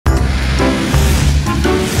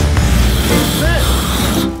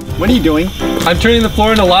What are you doing? I'm turning the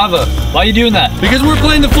floor into lava. Why are you doing that? Because we're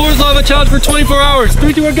playing the floor is lava challenge for 24 hours.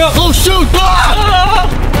 3, 2, 1, go. Oh, shoot.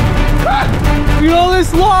 Look at all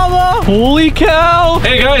this lava! Holy cow!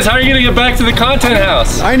 Hey guys, how are you gonna get back to the content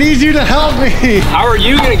house? I need you to help me. How are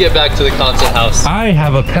you gonna get back to the content house? I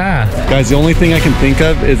have a path. Guys, the only thing I can think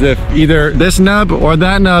of is if either this nub or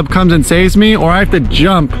that nub comes and saves me, or I have to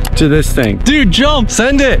jump to this thing. Dude, jump!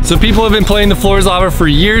 Send it. So people have been playing the floor is lava for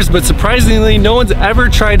years, but surprisingly, no one's ever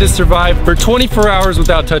tried to survive for 24 hours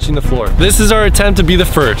without touching the floor. This is our attempt to be the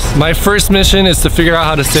first. My first mission is to figure out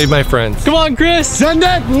how to save my friends. Come on, Chris! Send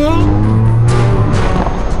it!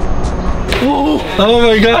 Oh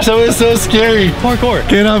my gosh, that was so scary. Parkour.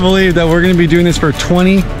 Cannot believe that we're gonna be doing this for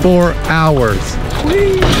 24 hours.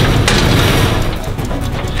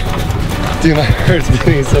 Dude, my heart's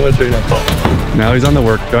beating so much right now. Now he's on the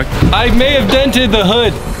work truck. I may have dented the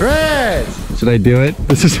hood. Chris! Should I do it?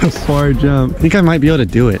 This is a far jump. I think I might be able to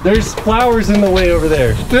do it. There's flowers in the way over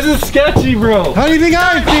there. This is sketchy, bro. How do you think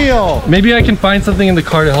I feel? Maybe I can find something in the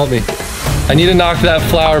car to help me. I need to knock that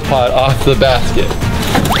flower pot off the basket.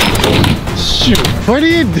 Shoot. What are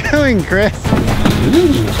you doing, Chris?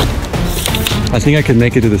 I think I could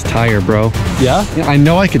make it to this tire, bro. Yeah? I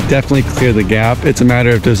know I could definitely clear the gap. It's a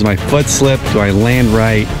matter of does my foot slip? Do I land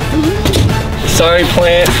right? Sorry,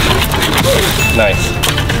 plant. Nice.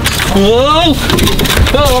 Whoa!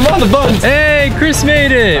 Oh, I'm on the button. Hey, Chris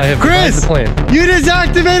made it! I have Chris! the plan. You just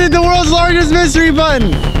activated the world's largest mystery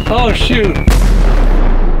button! Oh, shoot.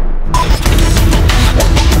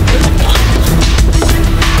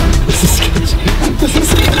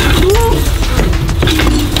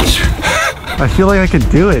 I feel like I could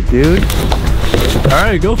do it, dude. All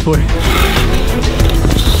right, go for it.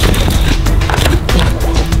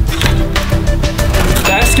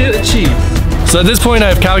 Basket achieved. So at this point,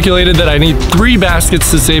 I've calculated that I need 3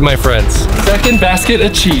 baskets to save my friends. Second basket I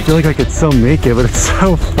achieved. feel like I could so make it, but it's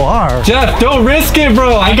so far. Jeff, don't risk it,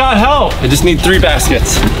 bro. I got help. I just need 3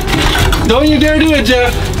 baskets. Don't you dare do it,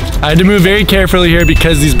 Jeff. I had to move very carefully here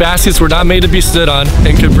because these baskets were not made to be stood on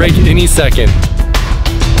and could break any second.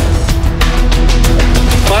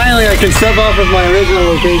 Finally, I can step off of my original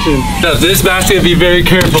location. Now, this basket, be very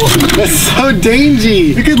careful. That's so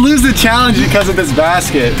dangy. You could lose the challenge because of this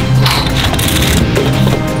basket.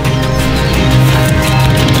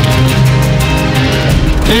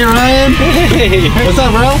 Hey, Ryan. Hey. What's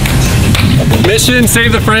up, bro? Mission,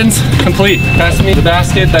 save the friends, complete. Pass me the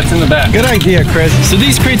basket that's in the back. Good idea, Chris. So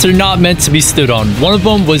these crates are not meant to be stood on. One of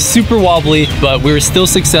them was super wobbly, but we were still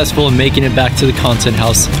successful in making it back to the content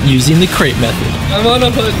house using the crate method. I'm on a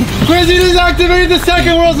button. Chris, you just activated the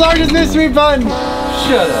second world's largest mystery button.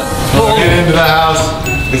 Shut up. Let's get into the house.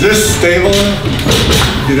 Is this stable?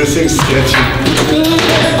 Dude, this thing's sketchy.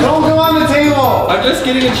 Don't go on the table. I'm just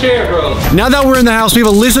getting a chair, bro. Now that we're in the house, we have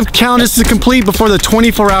a list of challenges to complete before the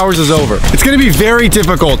 24 hours is over. It's gonna be very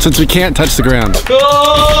difficult since we can't touch the ground.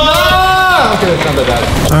 Oh! Okay, that's not that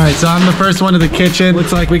bad. All right, so I'm the first one to the kitchen.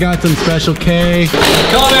 Looks like we got some Special K.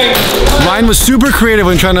 Coming! Ryan was super creative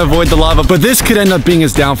when trying to avoid the lava, but this could end up being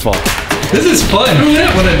his downfall. This is fun. Who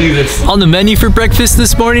wouldn't want to do this? On the menu for breakfast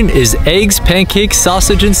this morning is eggs, pancakes,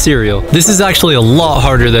 sausage, and cereal. This is actually a lot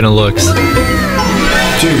harder than it looks.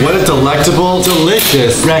 Dude, what a delectable,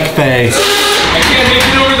 delicious breakfast. I can't make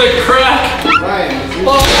it over the crack. Ryan.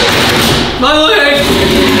 Oh, my leg.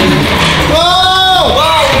 Whoa!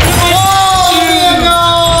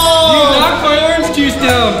 You knocked my orange juice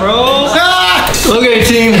down, bro. Ah! Okay,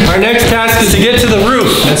 team. Our next task is to get to the roof.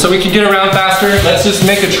 And so we can get around faster, let's just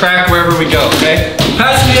make a track wherever we go, okay?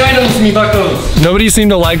 Pass the items, me buckos. Nobody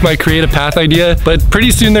seemed to like my create a path idea, but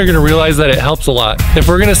pretty soon they're gonna realize that it helps a lot. If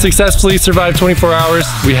we're gonna successfully survive 24 hours,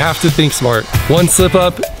 we have to think smart. One slip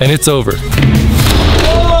up, and it's over.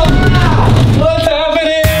 What's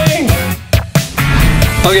happening?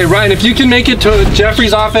 Okay, Ryan, if you can make it to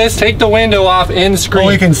Jeffrey's office, take the window off and scream. Oh,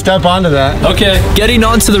 we can step onto that. Okay. Getting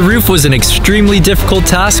onto the roof was an extremely difficult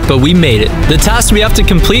task, but we made it. The tasks we have to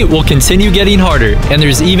complete will continue getting harder, and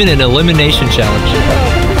there's even an elimination challenge.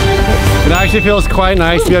 It actually feels quite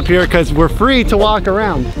nice to be up here because we're free to walk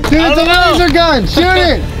around. Dude, it's a laser gun! Shoot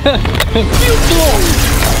it!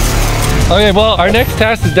 Okay, well, our next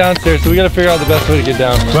task is downstairs, so we gotta figure out the best way to get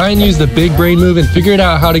down. Ryan used the big brain move and figured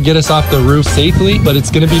out how to get us off the roof safely, but it's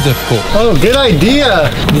gonna be difficult. Oh, good idea!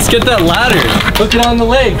 Let's get that ladder. Hook it on the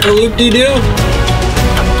leg. Loop-de-doo.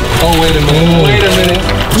 Oh, wait a minute. Wait a minute.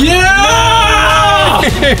 Yeah!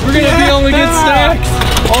 We're gonna be able to get snacks.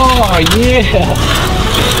 Oh, yeah.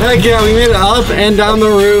 Heck yeah, we made it up and down the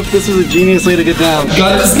roof. This was a genius way to get down.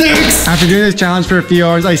 Got the snacks. After doing this challenge for a few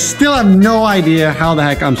hours, I still have no idea how the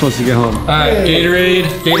heck I'm supposed to get home. All right, Gatorade.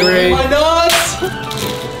 My nuts!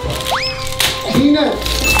 peanut.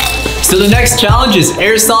 So the next challenge is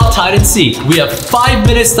airsoft hide and seek. We have 5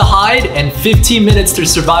 minutes to hide and 15 minutes to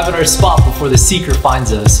survive at our spot before the seeker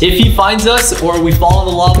finds us. If he finds us or we fall in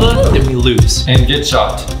the lava, then we lose. And get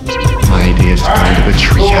shot. My idea is to go into the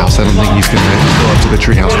treehouse. I don't think he's gonna go up to the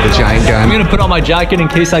treehouse with a giant gun. I'm gonna put on my jacket in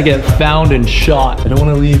case I get found and shot. I don't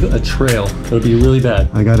want to leave a trail. It'll be really bad.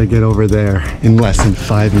 I gotta get over there in less than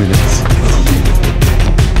 5 minutes.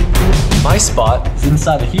 My spot is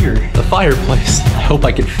inside of here, the fireplace. I hope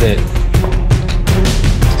I can fit.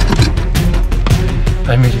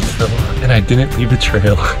 I made it so, and I didn't leave a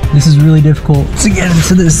trail. This is really difficult to get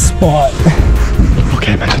into this spot.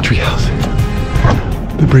 Okay, I'm at the treehouse.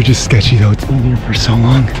 The bridge is sketchy though. It's been here for so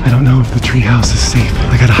long. I don't know if the treehouse is safe.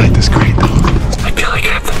 I gotta hide this crate though. I feel like I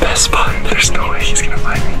have the best spot. There's no way he's gonna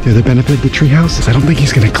find me. The other benefit of the treehouse is I don't think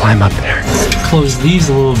he's gonna climb up there. Close these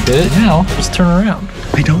a little bit. Now, just turn around.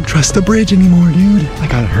 I don't trust the bridge anymore, dude. I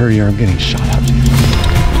gotta hurry or I'm getting shot out.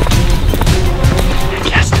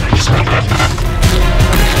 Yes, I just made it.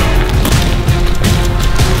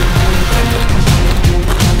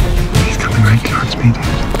 He's coming right towards me, dude.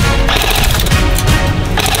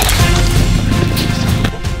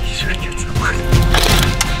 He should get someone.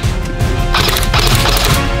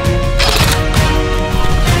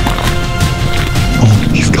 Oh,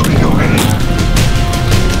 he's going away.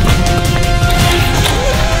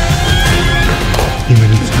 He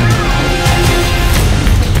went inside.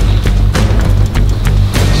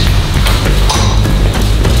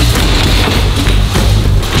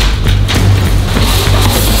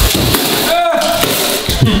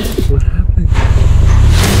 What happened?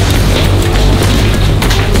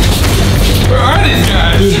 Where are these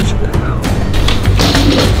guys?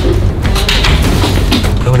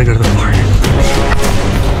 I want to go to the park.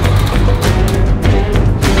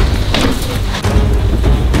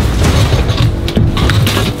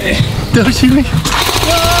 Don't shoot me.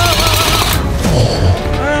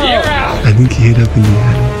 I think he hit up in the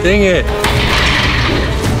head. Dang it.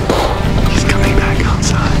 He's coming back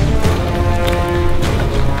outside.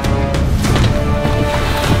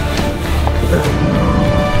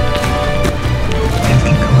 Please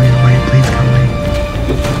keep going away. Please come away.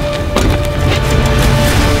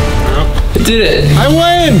 I did it. I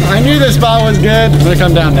win! I knew this spot was good. I'm gonna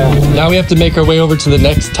come down now. Now we have to make our way over to the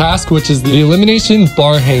next task, which is the elimination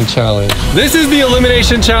bar hang challenge. This is the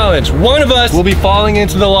elimination challenge. One of us will be falling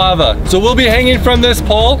into the lava. So we'll be hanging from this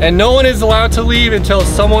pole and no one is allowed to leave until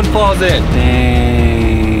someone falls in.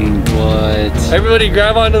 Dang, what? Everybody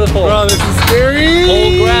grab onto the pole. Bro, this is scary.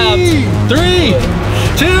 Pole grabbed. 3,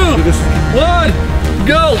 2, 1,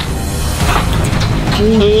 go.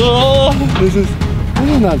 This is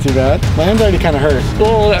not too bad. My hand's already kind of hurt.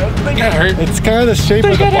 Oh, that got hurt. It's kind of the shape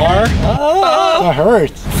of the bar. That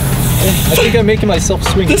hurts. I think I'm making myself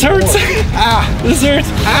swing. This hurts. This hurts.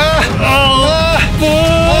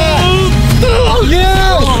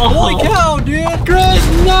 Yes! Holy cow, dude. Chris,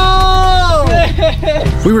 no!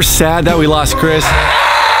 We were sad that we lost Chris,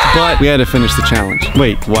 but we had to finish the challenge.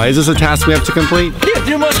 Wait, why is this a task we have to complete? Can't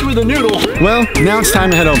do much with a noodle. Well, now it's time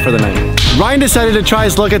to head home for the night. Ryan decided to try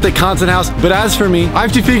his luck at the content house, but as for me, I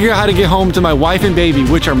have to figure out how to get home to my wife and baby,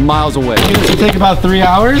 which are miles away. This will take about 3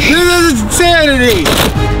 hours. This is insanity!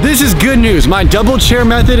 This is good news. My double chair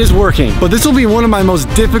method is working, but this will be one of my most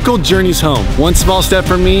difficult journeys home. One small step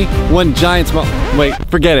for me, one giant small... Wait,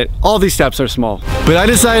 forget it. All these steps are small. But I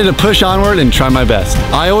decided to push onward and try my best.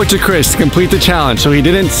 I owe it to Chris to complete the challenge, so he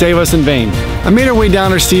didn't save us in vain. I made our way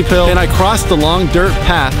down our steep hill, and I crossed the long dirt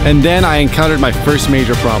path, and then I encountered my first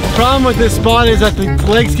major problem. Problem with this spot is that the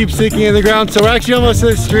legs keep sinking in the ground, so we're actually almost to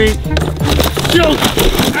the street. Shoot!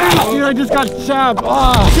 Ah, dude, I just got stabbed.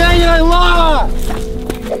 Oh, dang it, I lost!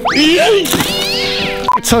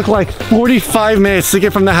 It took like 45 minutes to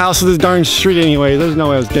get from the house to this darn street anyway. There's no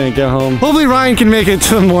way I was gonna get home. Hopefully Ryan can make it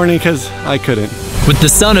to the morning, because I couldn't. With the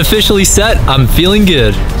sun officially set, I'm feeling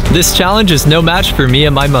good. This challenge is no match for me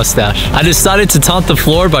and my mustache. I decided to taunt the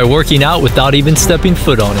floor by working out without even stepping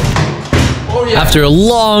foot on it. Oh, yeah. After a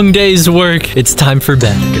long day's work, it's time for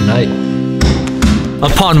bed. Good night.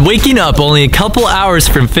 Upon waking up only a couple hours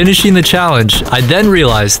from finishing the challenge, I then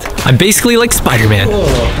realized I'm basically like Spider-Man.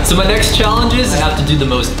 So my next challenge is I have to do the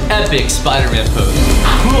most epic Spider-Man pose.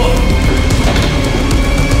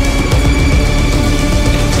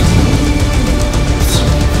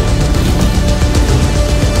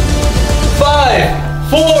 5,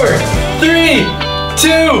 4, 3,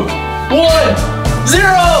 2, 1, 0!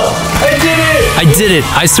 I did it! I did it.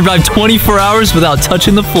 I survived 24 hours without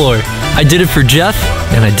touching the floor. I did it for Jeff,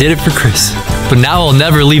 and I did it for Chris. But now I'll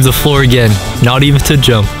never leave the floor again, not even to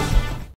jump.